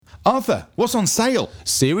Arthur, what's on sale?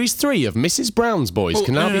 Series 3 of Mrs. Brown's Boys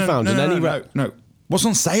can now be found in any... No. What's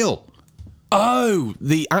on sale? Oh,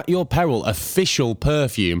 the At Your Peril official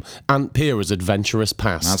perfume, Aunt Pira's Adventurous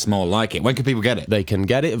Past. That's more like it. When can people get it? They can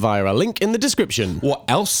get it via a link in the description. What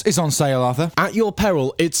else is on sale, Arthur? At Your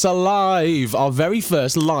Peril, It's Alive, our very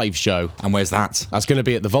first live show. And where's that? That's going to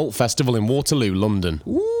be at the Vault Festival in Waterloo, London.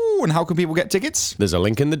 Ooh, and how can people get tickets? There's a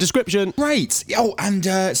link in the description. Great. Oh,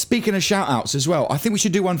 and speaking of shout-outs as well, I think we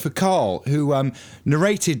should do one for Carl, who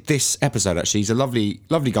narrated this episode, actually. He's a lovely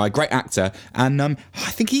guy, great actor, and I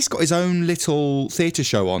think he's got his own little theatre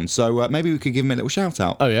show on, so maybe we could give him a little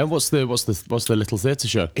shout-out. Oh, yeah? What's the little theatre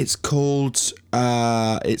show? It's called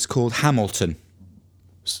Hamilton.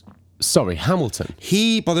 Sorry, Hamilton?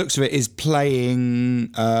 He, by the looks of it, is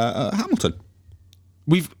playing Hamilton.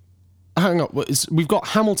 Hang on, we've got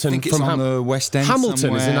Hamilton. I think it's on the West End Hamilton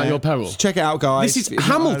somewhere. is in At Your Peril. Check it out, guys. This is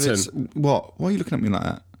Hamilton. What? Why are you looking at me like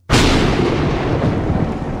that?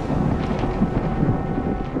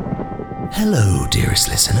 Hello, dearest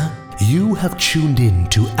listener. You have tuned in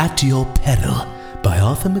to At Your Peril by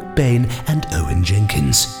Arthur McBain and Owen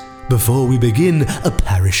Jenkins. Before we begin, a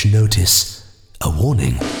parish notice. A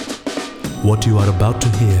warning. What you are about to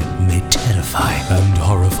hear may terrify and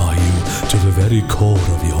horrify you to the very core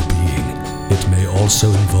of your being. It may also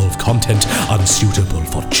involve content unsuitable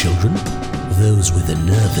for children, those with a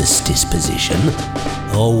nervous disposition,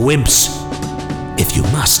 or wimps. If you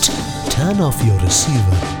must, turn off your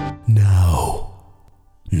receiver now.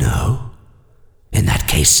 No? In that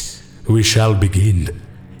case, we shall begin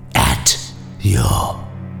At Your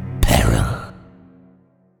Peril.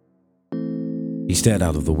 He stared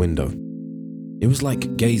out of the window. It was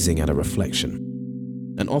like gazing at a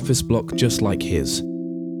reflection. An office block just like his.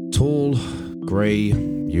 Tall, grey,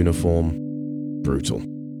 uniform, brutal.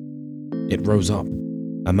 It rose up,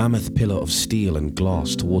 a mammoth pillar of steel and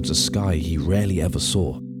glass towards a sky he rarely ever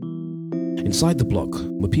saw. Inside the block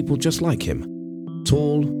were people just like him.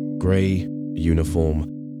 Tall, grey, uniform,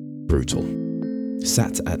 brutal.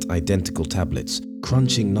 Sat at identical tablets,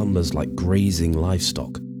 crunching numbers like grazing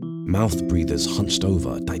livestock. Mouth breathers hunched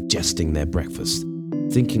over, digesting their breakfast,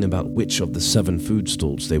 thinking about which of the 7 food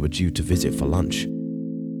stalls they were due to visit for lunch.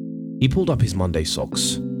 He pulled up his Monday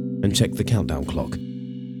socks and checked the countdown clock.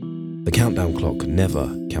 The countdown clock never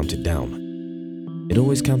counted down. It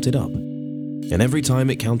always counted up. And every time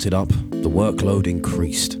it counted up, the workload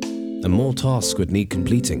increased, and more tasks would need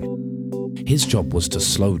completing. His job was to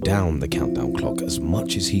slow down the countdown clock as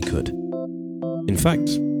much as he could. In fact,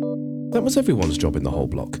 that was everyone's job in the whole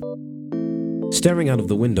block. Staring out of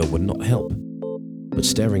the window would not help, but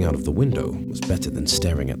staring out of the window was better than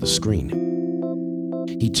staring at the screen.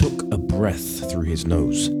 He took a breath through his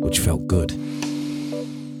nose, which felt good.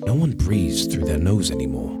 No one breathes through their nose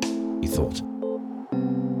anymore, he thought.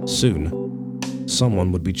 Soon,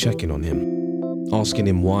 someone would be checking on him, asking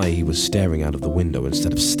him why he was staring out of the window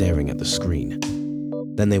instead of staring at the screen.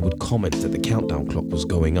 Then they would comment that the countdown clock was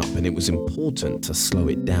going up and it was important to slow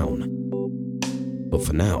it down. But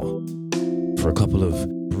for now, for a couple of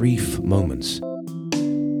brief moments,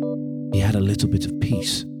 he had a little bit of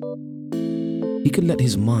peace. He could let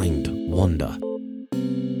his mind wander.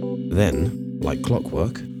 Then, like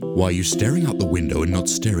clockwork, "Why are you staring out the window and not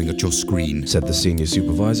staring at your screen?" said the senior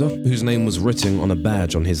supervisor, whose name was written on a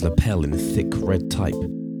badge on his lapel in thick red type.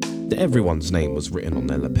 Everyone's name was written on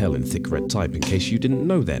their lapel in thick red type in case you didn't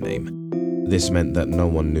know their name. This meant that no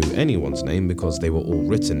one knew anyone's name because they were all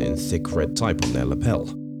written in thick red type on their lapel.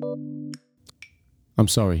 I'm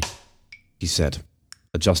sorry, he said,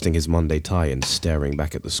 adjusting his Monday tie and staring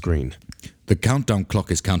back at the screen. "The countdown clock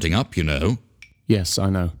is counting up, you know." Yes, I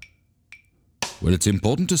know. "Well, it's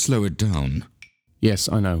important to slow it down." Yes,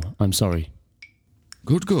 I know. I'm sorry.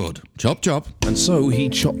 Good. Chop, chop. And so he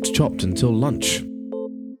chopped until lunch.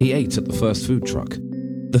 He ate at the first food truck.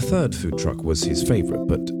 The third food truck was his favourite,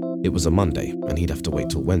 but it was a Monday, and he'd have to wait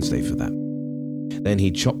till Wednesday for that. Then he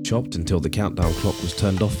chopped until the countdown clock was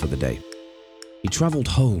turned off for the day. He travelled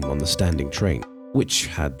home on the standing train, which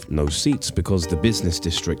had no seats because the business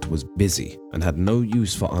district was busy and had no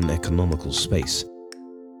use for uneconomical space.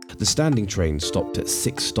 The standing train stopped at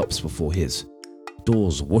 6 stops before his,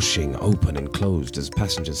 doors whooshing open and closed as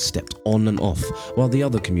passengers stepped on and off while the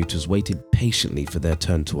other commuters waited patiently for their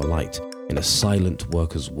turn to alight in a silent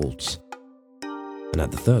workers' waltz. And at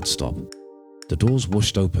the third stop, the doors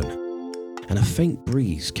whooshed open and a faint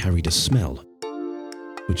breeze carried a smell,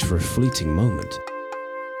 which for a fleeting moment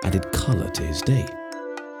added colour to his day.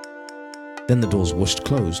 Then the doors whooshed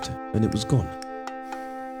closed and it was gone.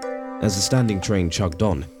 As the standing train chugged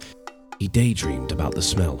on, he daydreamed about the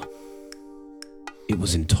smell. It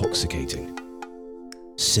was intoxicating.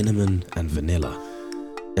 cinnamon and vanilla,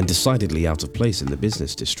 and decidedly out of place in the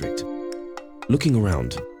business district. Looking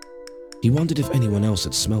around, he wondered if anyone else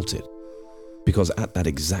had smelt it, because at that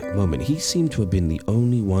exact moment he seemed to have been the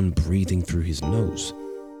only one breathing through his nose.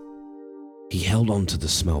 He held on to the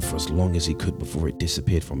smell for as long as he could before it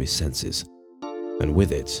disappeared from his senses, and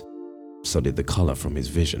with it, so did the colour from his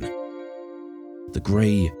vision. The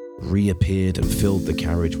grey reappeared and filled the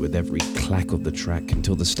carriage with every clack of the track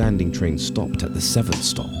until the standing train stopped at the 7th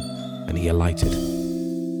stop, and he alighted.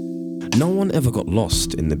 No one ever got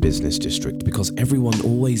lost in the business district because everyone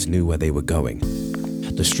always knew where they were going.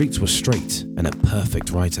 The streets were straight and at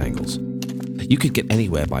perfect right angles. You could get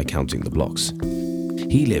anywhere by counting the blocks.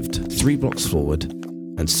 He lived 3 blocks forward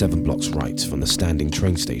and 7 blocks right from the standing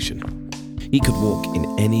train station. He could walk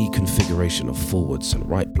in any configuration of forwards and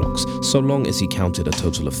right blocks so long as he counted a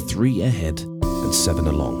total of 3 ahead and 7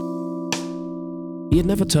 along. He had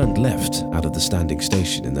never turned left out of the standing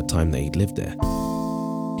station in the time that he'd lived there.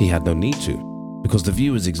 He had no need to, because the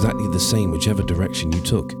view was exactly the same whichever direction you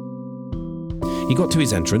took. He got to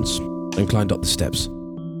his entrance and climbed up the steps,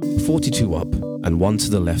 42 up and 1 to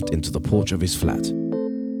the left into the porch of his flat.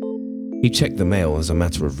 He checked the mail as a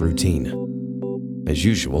matter of routine. As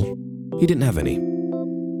usual, he didn't have any.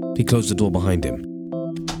 He closed the door behind him.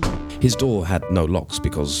 His door had no locks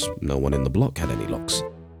because no one in the block had any locks.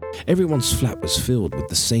 Everyone's flat was filled with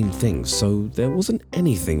the same things, so there wasn't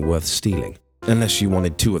anything worth stealing. Unless you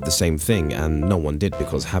wanted 2 of the same thing, and no one did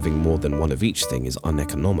because having more than 1 of each thing is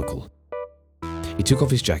uneconomical. He took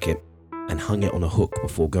off his jacket and hung it on a hook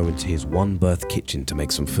before going to his 1-berth kitchen to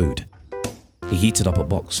make some food. He heated up a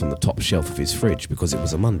box from the top shelf of his fridge because it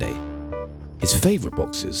was a Monday. His favourite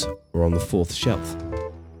boxes were on the 4th shelf,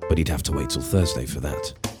 but he'd have to wait till Thursday for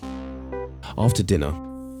that. After dinner,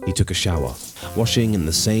 he took a shower, washing in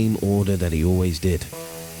the same order that he always did.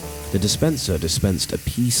 The dispenser dispensed a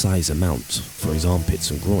pea-size amount for his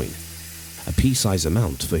armpits and groin, a pea-size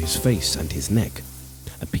amount for his face and his neck,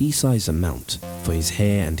 a pea-size amount for his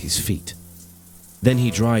hair and his feet. Then he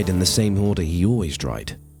dried in the same order he always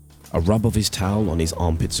dried. A rub of his towel on his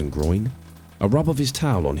armpits and groin, a rub of his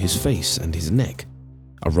towel on his face and his neck,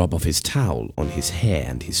 a rub of his towel on his hair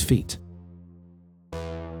and his feet.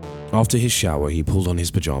 After his shower, he pulled on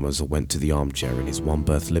his pajamas and went to the armchair in his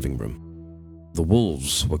 1-berth living room. The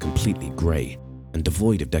walls were completely grey and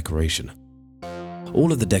devoid of decoration.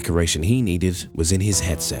 All of the decoration he needed was in his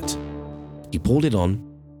headset. He pulled it on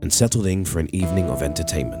and settled in for an evening of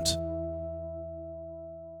entertainment.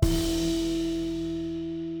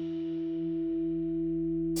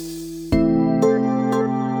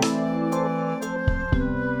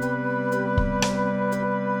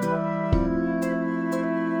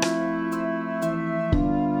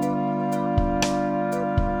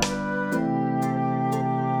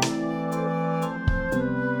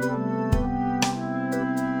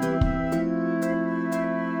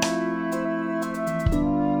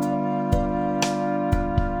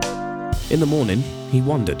 In the morning, he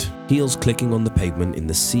wondered, heels clicking on the pavement in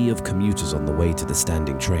the sea of commuters on the way to the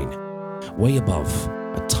standing train. Way above,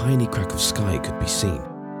 a tiny crack of sky could be seen.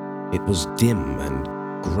 It was dim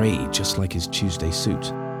and grey, just like his Tuesday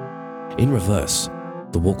suit. In reverse,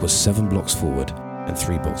 the walk was 7 blocks forward and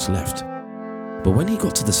 3 blocks left. But when he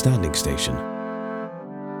got to the standing station,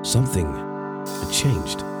 something had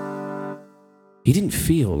changed. He didn't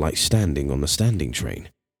feel like standing on the standing train.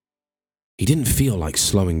 He didn't feel like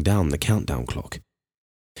slowing down the countdown clock.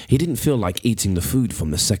 He didn't feel like eating the food from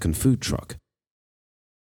the second food truck.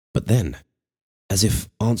 But then, as if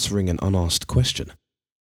answering an unasked question,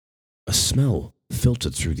 a smell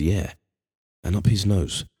filtered through the air and up his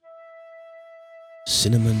nose.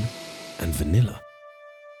 Cinnamon and vanilla.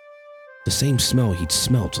 The same smell he'd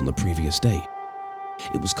smelt on the previous day.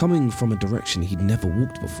 It was coming from a direction he'd never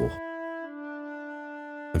walked before.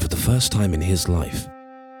 And for the first time in his life,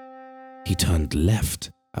 he turned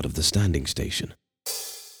left out of the standing station.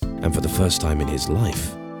 And for the first time in his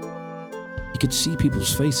life, he could see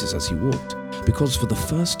people's faces as he walked, because for the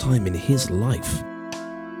first time in his life,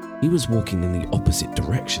 he was walking in the opposite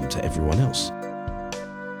direction to everyone else.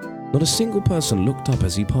 Not a single person looked up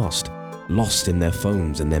as he passed, lost in their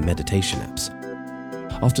phones and their meditation apps.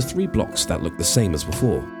 After 3 blocks that looked the same as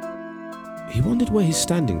before, he wondered where his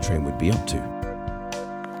standing train would be up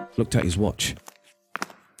to. Looked at his watch.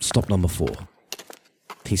 Stop number 4.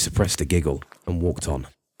 He suppressed a giggle and walked on.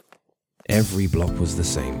 Every block was the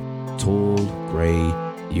same. Tall, grey,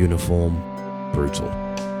 uniform, brutal.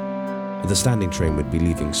 The standing train would be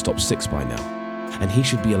leaving stop 6 by now, and he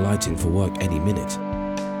should be alighting for work any minute.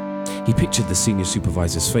 He pictured the senior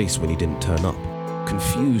supervisor's face when he didn't turn up,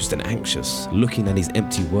 confused and anxious, looking at his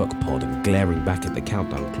empty work pod and glaring back at the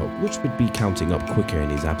countdown clock, which would be counting up quicker in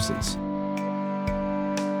his absence.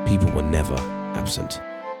 People were never absent.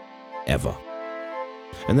 Ever.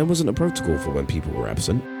 And there wasn't a protocol for when people were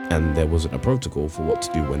absent, and there wasn't a protocol for what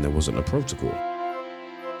to do when there wasn't a protocol.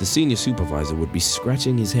 The senior supervisor would be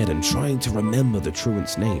scratching his head and trying to remember the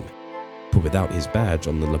truant's name, but without his badge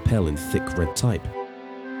on the lapel in thick red type,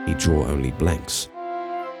 he'd draw only blanks.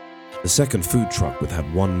 The second food truck would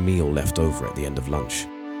have one meal left over at the end of lunch,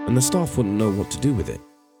 and the staff wouldn't know what to do with it.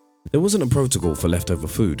 There wasn't a protocol for leftover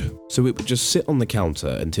food, so it would just sit on the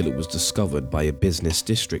counter until it was discovered by a business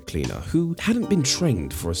district cleaner who hadn't been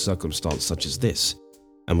trained for a circumstance such as this,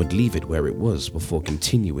 and would leave it where it was before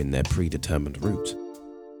continuing their predetermined route.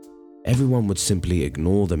 Everyone would simply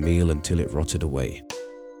ignore the meal until it rotted away,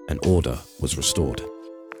 and order was restored.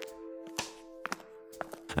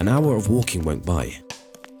 An hour of walking went by,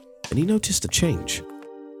 and he noticed a change.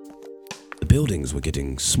 The buildings were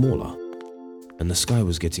getting smaller, and the sky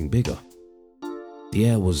was getting bigger. The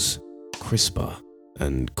air was crisper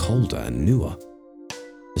and colder and newer.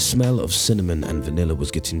 The smell of cinnamon and vanilla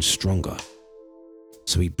was getting stronger,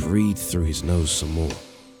 so he breathed through his nose some more.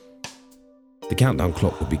 The countdown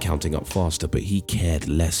clock would be counting up faster, but he cared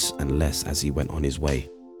less and less as he went on his way.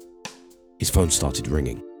 His phone started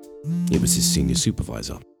ringing. It was his senior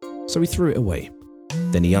supervisor, so he threw it away.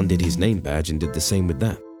 Then he undid his name badge and did the same with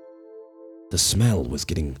that. The smell was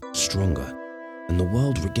getting stronger, and the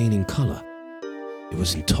world regaining color. It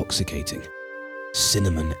was intoxicating.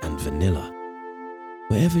 Cinnamon and vanilla.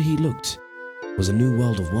 Wherever he looked was a new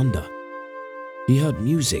world of wonder. He heard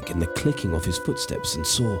music and the clicking of his footsteps and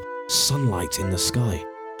saw sunlight in the sky,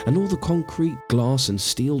 and all the concrete, glass and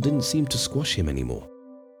steel didn't seem to squash him anymore.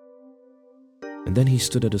 And then he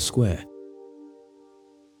stood at a square.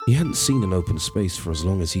 He hadn't seen an open space for as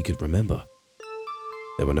long as he could remember.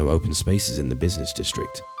 There were no open spaces in the business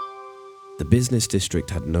district. The business district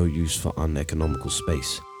had no use for uneconomical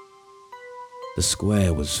space. The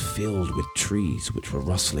square was filled with trees which were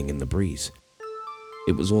rustling in the breeze.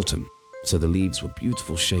 It was autumn, so the leaves were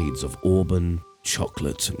beautiful shades of auburn,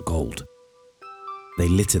 chocolate and gold. They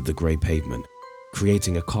littered the grey pavement,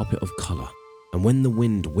 creating a carpet of colour, and when the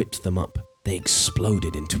wind whipped them up, they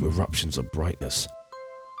exploded into eruptions of brightness.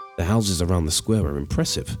 The houses around the square were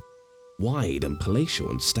impressive, wide and palatial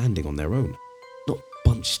and standing on their own, not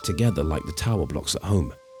bunched together like the tower blocks at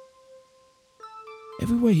home.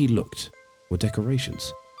 Everywhere he looked were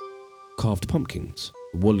decorations, carved pumpkins,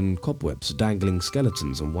 woolen cobwebs, dangling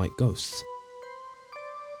skeletons and white ghosts.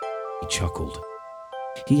 He chuckled.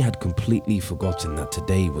 He had completely forgotten that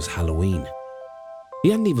today was Halloween. He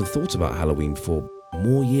hadn't even thought about Halloween for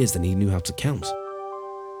more years than he knew how to count.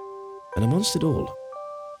 And amongst it all,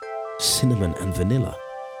 cinnamon and vanilla.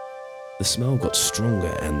 The smell got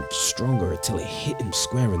stronger and stronger until it hit him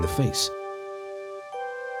square in the face.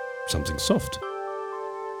 Something soft.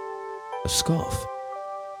 A scarf,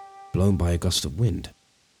 blown by a gust of wind.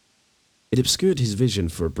 It obscured his vision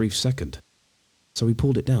for a brief second, so he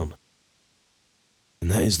pulled it down.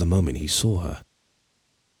 And that is the moment he saw her.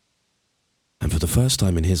 And for the first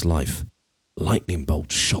time in his life, lightning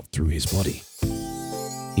bolts shot through his body.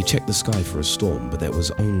 He checked the sky for a storm, but there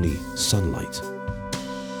was only sunlight.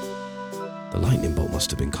 The lightning bolt must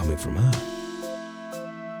have been coming from her.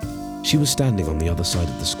 She was standing on the other side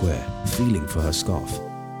of the square, feeling for her scarf.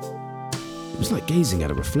 It was like gazing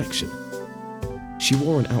at a reflection. She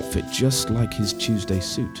wore an outfit just like his Tuesday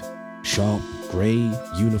suit. Sharp, grey,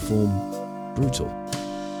 uniform, brutal.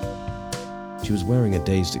 She was wearing a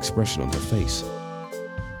dazed expression on her face.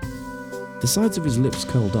 The sides of his lips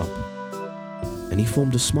curled up, and he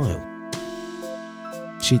formed a smile.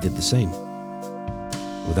 She did the same.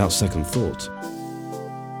 Without second thought,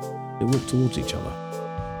 they walked towards each other.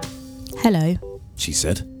 Hello. She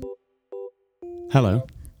said. Hello.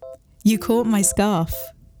 You caught my scarf.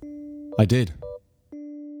 I did.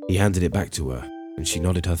 He handed it back to her, and she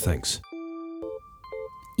nodded her thanks.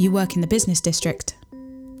 You work in the business district.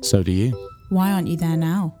 So do you. Why aren't you there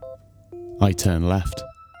now? I turn left.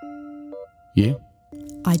 You?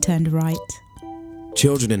 I turned right.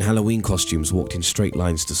 Children in Halloween costumes walked in straight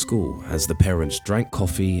lines to school as the parents drank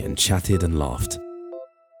coffee and chatted and laughed.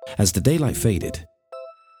 As the daylight faded,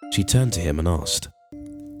 she turned to him and asked,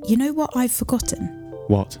 You know what I've forgotten?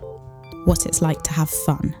 What? What it's like to have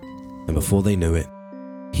fun. And before they knew it,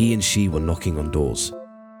 he and she were knocking on doors.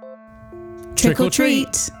 Trick or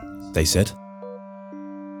treat, they said.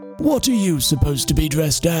 What are you supposed to be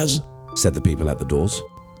dressed as? Said the people at the doors.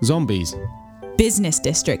 Zombies. Business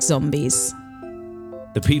district zombies.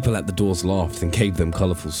 The people at the doors laughed and gave them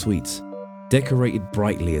colourful sweets. decorated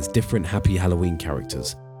brightly as different happy Halloween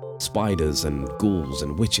characters, spiders and ghouls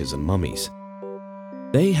and witches and mummies.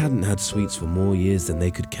 They hadn't had sweets for more years than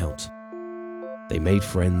they could count. They made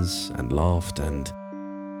friends and laughed and,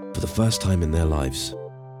 for the first time in their lives,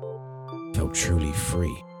 felt truly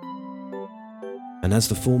free. And as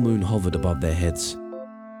the full moon hovered above their heads,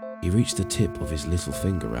 he reached the tip of his little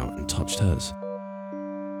finger out and touched hers.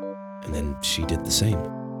 And then she did the same.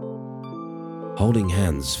 Holding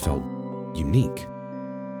hands felt unique,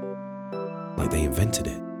 like they invented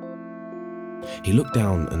it. He looked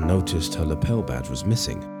down and noticed her lapel badge was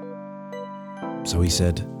missing. So he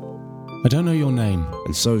said, I don't know your name.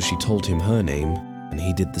 and so she told him her name, and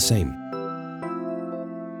he did the same.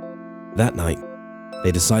 That night,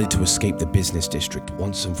 they decided to escape the business district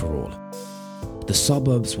once and for all. The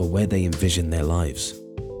suburbs were where they envisioned their lives.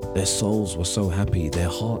 Their souls were so happy, their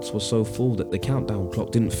hearts were so full that the countdown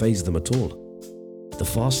clock didn't faze them at all. The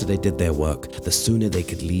faster they did their work, the sooner they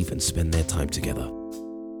could leave and spend their time together.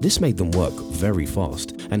 This made them work very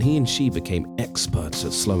fast, and he and she became experts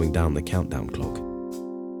at slowing down the countdown clock.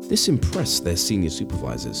 This impressed their senior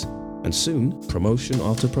supervisors, and soon, promotion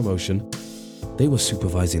after promotion, they were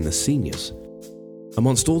supervising the seniors.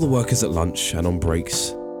 Amongst all the workers at lunch and on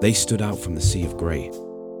breaks, they stood out from the sea of grey.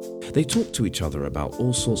 They talked to each other about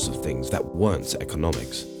all sorts of things that weren't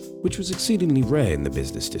economics, which was exceedingly rare in the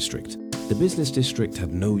business district. The business district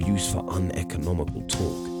had no use for uneconomical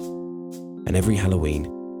talk. And every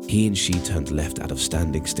Halloween, he and she turned left out of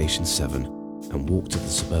Standing Station 7 and walked to the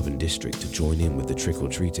suburban district to join in with the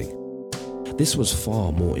trick-or-treating. This was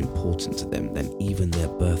far more important to them than even their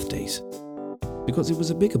birthdays, because it was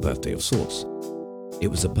a bigger birthday of sorts. It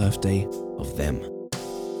was a birthday of them.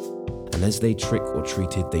 And as they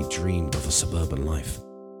trick-or-treated, they dreamed of a suburban life.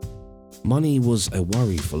 Money was a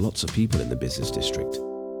worry for lots of people in the business district,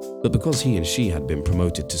 but because he and she had been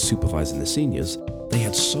promoted to supervising the seniors, they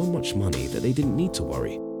had so much money that they didn't need to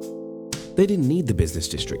worry. They didn't need the business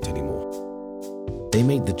district anymore. They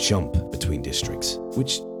made the jump between districts,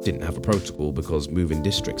 which didn't have a protocol because moving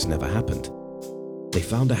districts never happened. They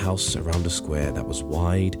found a house around a square that was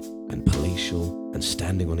wide and palatial and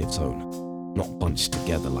standing on its own, not bunched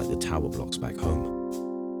together like the tower blocks back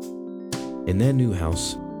home. In their new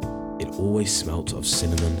house, it always smelt of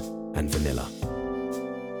cinnamon and vanilla.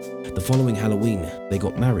 The following Halloween, they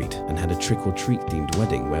got married and had a trick-or-treat themed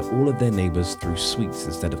wedding where all of their neighbors threw sweets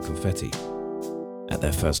instead of confetti. At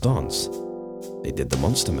their first dance, they did the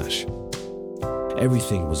Monster Mash.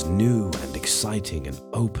 Everything was new and exciting and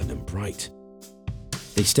open and bright.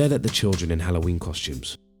 They stared at the children in Halloween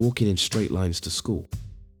costumes, walking in straight lines to school,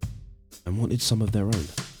 and wanted some of their own,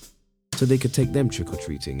 so they could take them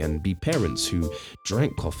trick-or-treating and be parents who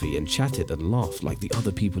drank coffee and chatted and laughed like the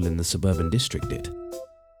other people in the suburban district did.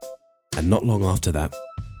 And not long after that,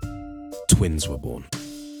 twins were born,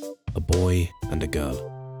 a boy and a girl.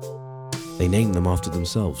 They named them after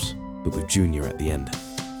themselves, but with Junior at the end.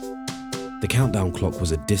 The countdown clock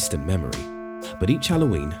was a distant memory, but each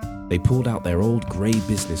Halloween, they pulled out their old grey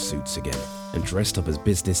business suits again and dressed up as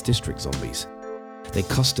business district zombies. They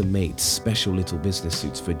custom-made special little business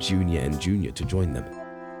suits for Junior and Junior to join them.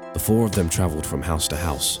 The four of them travelled from house to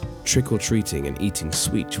house, trick-or-treating and eating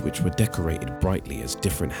sweets which were decorated brightly as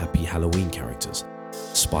different happy Halloween characters.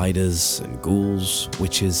 Spiders and ghouls,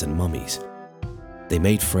 witches and mummies. They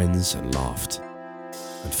made friends and laughed,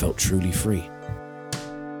 and felt truly free.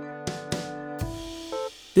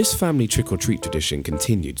 This family trick-or-treat tradition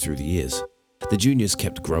continued through the years. The juniors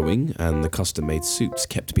kept growing, and the custom-made suits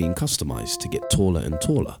kept being customized to get taller and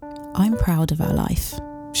taller. I'm proud of our life.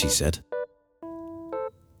 She said.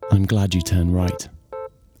 I'm glad you turned right.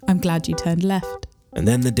 I'm glad you turned left. And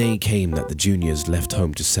then the day came that the juniors left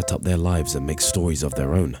home to set up their lives and make stories of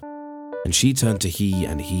their own. And she turned to he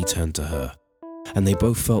and he turned to her. And they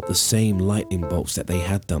both felt the same lightning bolts that they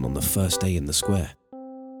had done on the first day in the square.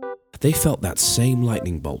 They felt that same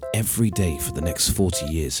lightning bolt every day for the next 40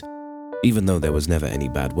 years, even though there was never any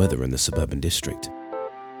bad weather in the suburban district.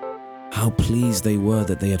 How pleased they were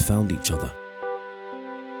that they had found each other.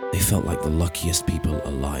 They felt like the luckiest people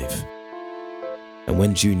alive. And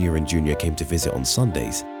when Junior and Junior came to visit on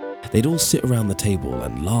Sundays, they'd all sit around the table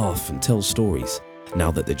and laugh and tell stories,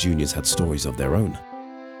 now that the juniors had stories of their own.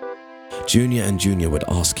 Junior and Junior would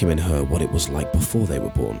ask him and her what it was like before they were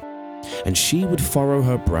born, and she would furrow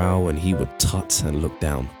her brow and he would tut and look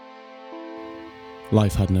down.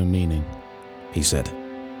 Life had no meaning, He said.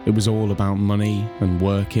 It was all about money and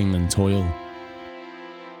working and toil.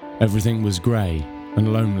 Everything was grey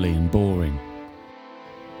and lonely and boring,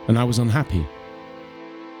 and I was unhappy.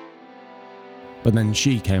 But then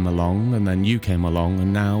she came along, and then you came along,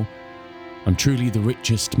 and now I'm truly the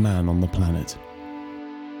richest man on the planet.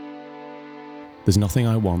 There's nothing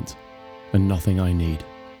I want and nothing I need.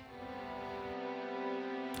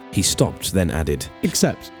 He stopped, then added,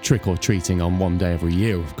 Except trick-or-treating on one day every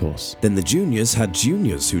year, of course. Then the juniors had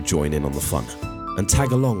juniors who join in on the fun and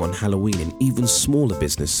tag along on Halloween in even smaller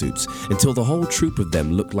business suits until the whole troop of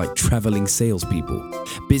them looked like travelling salespeople,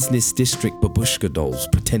 business district babushka dolls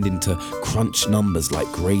pretending to crunch numbers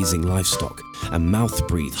like grazing livestock, and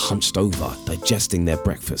mouth-breathe hunched over, digesting their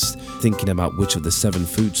breakfast, thinking about which of the 7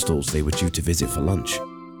 food stalls they were due to visit for lunch.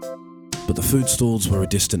 But the food stalls were a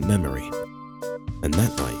distant memory, and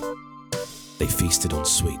that night, they feasted on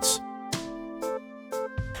sweets.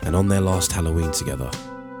 And on their last Halloween together,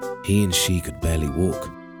 he and she could barely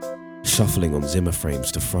walk, shuffling on Zimmer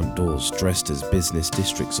frames to front doors dressed as business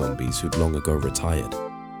district zombies who'd long ago retired.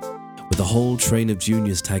 With a whole train of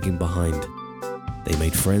juniors tagging behind, they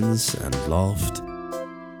made friends and laughed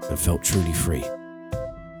and felt truly free.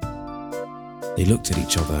 They looked at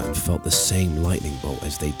each other and felt the same lightning bolt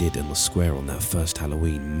as they did in the square on that first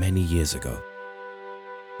Halloween many years ago,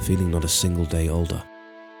 feeling not a single day older.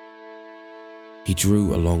 He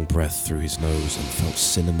drew a long breath through his nose and felt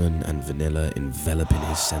cinnamon and vanilla enveloping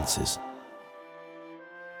his senses.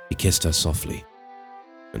 He kissed her softly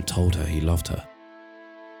and told her he loved her.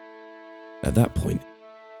 At that point,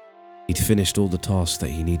 he'd finished all the tasks that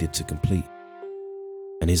he needed to complete,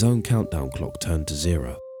 and his own countdown clock turned to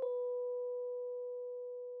 0.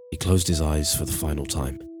 He closed his eyes for the final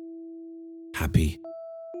time, happy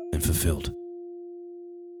and fulfilled.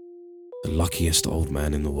 The luckiest old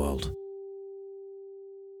man in the world.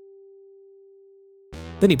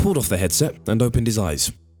 Then he pulled off the headset and opened his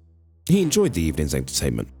eyes. He enjoyed the evening's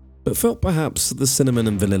entertainment, but felt perhaps the cinnamon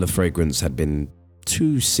and vanilla fragrance had been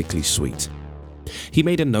too sickly sweet. He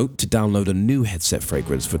made a note to download a new headset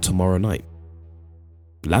fragrance for tomorrow night.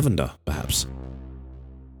 Lavender, perhaps.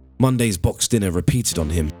 Monday's box dinner repeated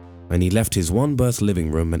on him, and he left his one-berth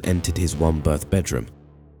living room and entered his one-berth bedroom,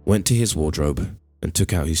 went to his wardrobe, and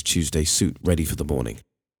took out his Tuesday suit ready for the morning.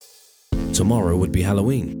 Tomorrow would be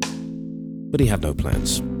Halloween, but he had no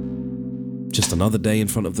plans. Just another day in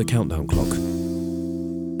front of the countdown clock.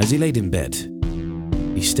 As he laid in bed,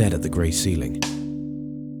 he stared at the grey ceiling.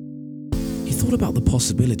 He thought about the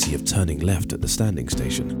possibility of turning left at the standing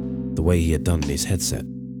station, the way he had done in his headset,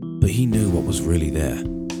 but he knew what was really there.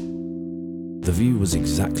 The view was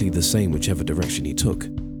exactly the same whichever direction he took.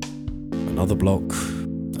 Another block,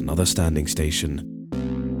 another standing station,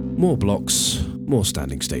 more blocks, more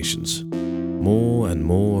standing stations. More and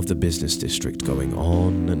more of the business district going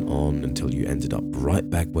on and on until you ended up right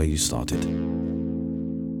back where you started.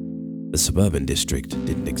 The suburban district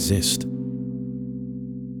didn't exist.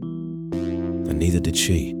 And neither did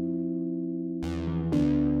she.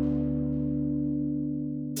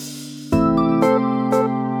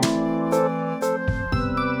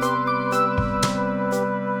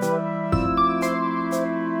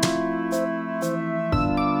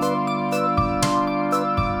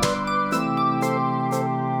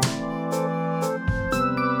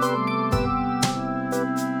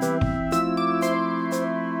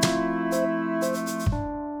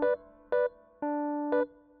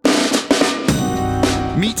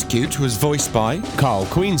 Meet Cute was voiced by Carl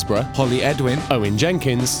Queensborough, Holly Edwin Owen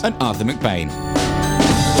Jenkins. and Arthur McBain.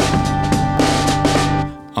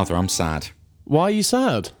 Arthur, I'm sad Why are you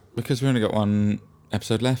sad? because we only got one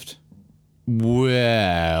episode left.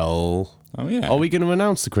 Well... Oh yeah. Are we going to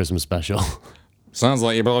announce the Christmas special? Sounds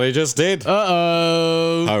like you bloody just did.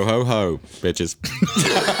 Uh-oh! Ho ho ho, bitches.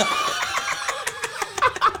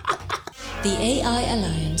 The AI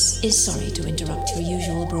Alliance is sorry to interrupt your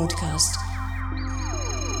usual broadcast.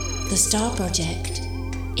 The Star Project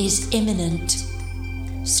is imminent.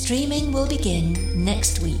 Streaming will begin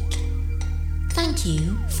next week. Thank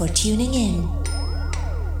you for tuning in.